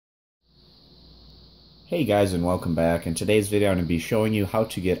Hey guys, and welcome back. In today's video I'm going to be showing you how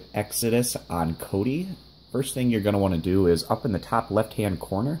to get Exodus on Kodi. First thing you're going to want to do is up in the top left hand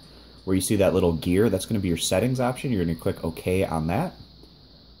corner where you see that little gear, that's going to be your settings option. You're going to click OK on that.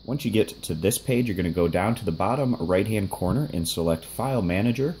 Once you get to this page, you're going to go down to the bottom right hand corner and select File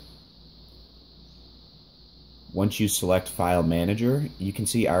Manager. Once you select File Manager, you can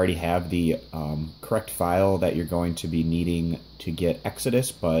see I already have the correct file that you're going to be needing to get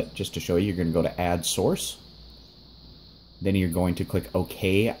Exodus, but just to show you, you're going to go to Add Source. Then you're going to click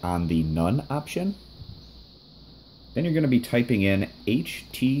OK on the None option. Then you're going to be typing in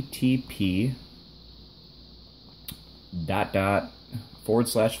http://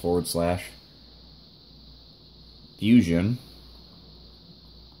 fusion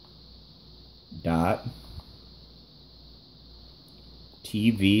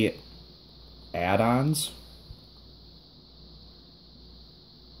TV add-ons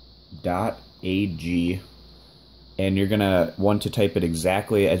 .ag, and you're gonna want to type it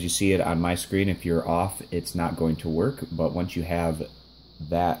exactly as you see it on my screen. If you're off, it's not going to work, but once you have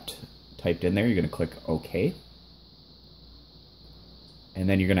that typed in there, you're gonna click OK, and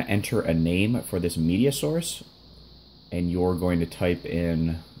then you're gonna enter a name for this media source, and you're going to type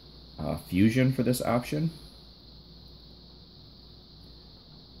in Fusion for this option.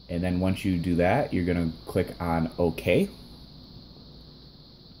 And then once you do that, you're going to click on OK.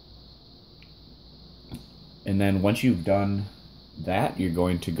 And then once you've done that, you're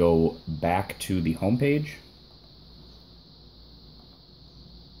going to go back to the home page.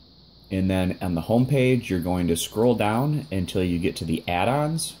 And then on the home page, you're going to scroll down until you get to the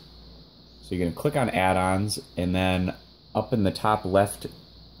add-ons. So you're going to click on add-ons, and then up in the top left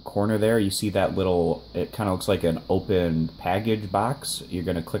corner there, you see that little, it kind of looks like an open package box. You're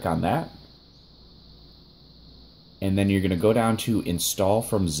going to click on that, and then you're going to go down to install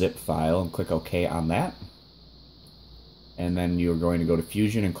from zip file and click OK on that, and then you're going to go to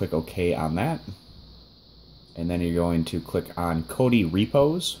Fusion and click OK on that, and then you're going to click on Kodi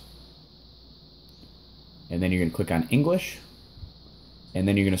repos, and then you're going to click on English, and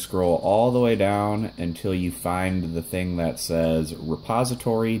then you're going to scroll all the way down until you find the thing that says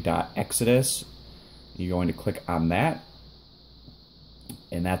repository.exodus. You're going to click on that,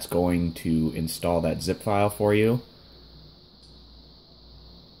 and that's going to install that zip file for you.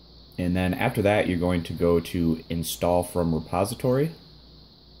 And then after that, you're going to go to install from repository,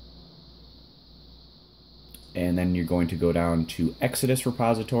 and then you're going to go down to Exodus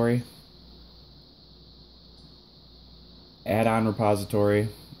repository, add-on repository,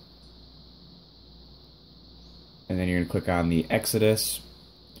 and then you're going to click on the Exodus,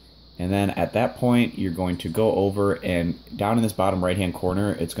 and then at that point you're going to go over, and down in this bottom right hand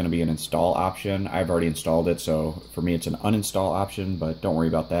corner it's going to be an install option. I've already installed it, so for me it's an uninstall option, but don't worry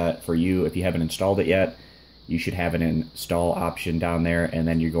about that. For you, if you haven't installed it yet, you should have an install option down there, and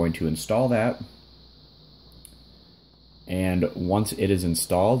then you're going to install that. And once it is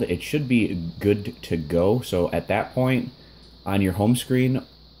installed, it should be good to go. So at that point, on your home screen,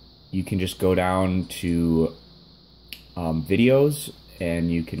 you can just go down to videos,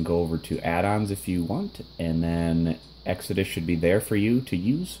 and you can go over to add-ons if you want, and then Exodus should be there for you to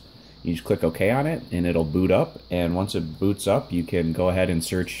use. You just click OK on it, and it'll boot up, and once it boots up, you can go ahead and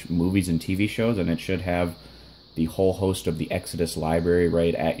search movies and TV shows, and it should have the whole host of the Exodus library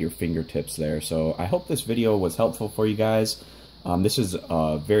right at your fingertips there. So I hope this video was helpful for you guys. This is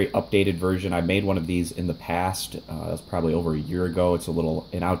a very updated version. I made one of these in the past. That's probably over a year ago. It's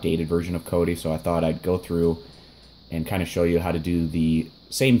an outdated version of Kodi, so I thought I'd go through and kind of show you how to do the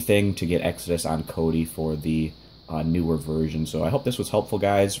same thing to get Exodus on Kodi for the newer version. So I hope this was helpful,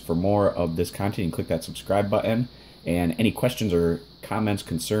 guys. For more of this content, you can click that subscribe button. And any questions or comments,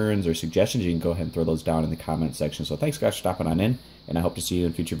 concerns, or suggestions, you can go ahead and throw those down in the comment section. So thanks, guys, for stopping on in, and I hope to see you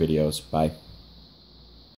in future videos. Bye.